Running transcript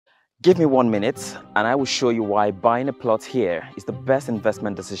Give me 1 minute and I will show you why buying a plot here is the best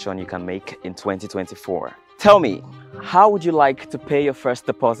investment decision you can make in 2024. Tell me, how would you like to pay your first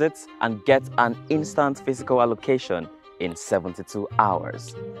deposit and get an instant physical allocation in 72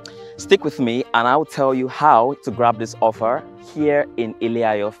 hours? Stick with me and I will tell you how to grab this offer here in ILE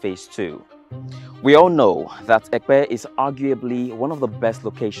Ayo Phase 2. We all know that Epe is arguably one of the best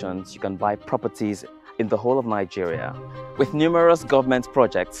locations you can buy properties in the whole of Nigeria, with numerous government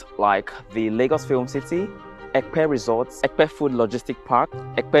projects like the Lagos Film City, Epe Resorts, Epe Food Logistic Park,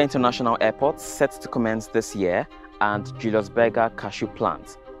 Epe International Airport set to commence this year, and Julius Berger Cashew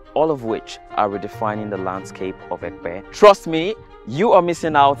Plant, all of which are redefining the landscape of Epe. Trust me, you are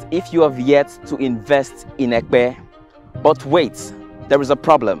missing out if you have yet to invest in Epe. But wait, there is a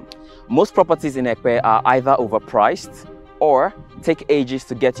problem. Most properties in Epe are either overpriced or take ages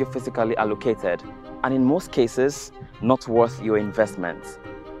to get you physically allocated, and in most cases, not worth your investment.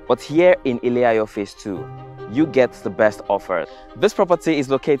 But here in ILE Ayo Phase 2, you get the best offer. This property is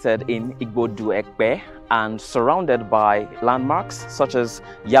located in IGBODU Epe and surrounded by landmarks such as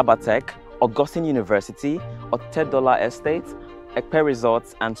Yabatech, Augustine University, Otedola Estate, Epe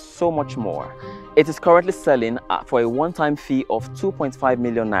Resorts, and so much more. It is currently selling for a one-time fee of 2.5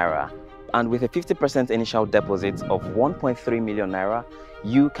 million naira, and with a 50% initial deposit of 1.3 million naira,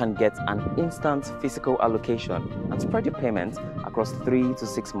 you can get an instant physical allocation and spread your payment across 3 to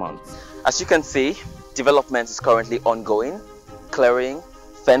 6 months. As you can see, development is currently ongoing, clearing,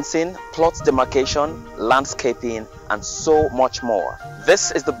 fencing, plot demarcation, landscaping, and so much more.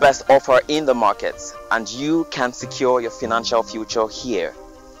 This is the best offer in the market, and you can secure your financial future here.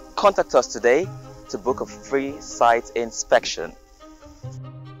 Contact us today to book a free site inspection.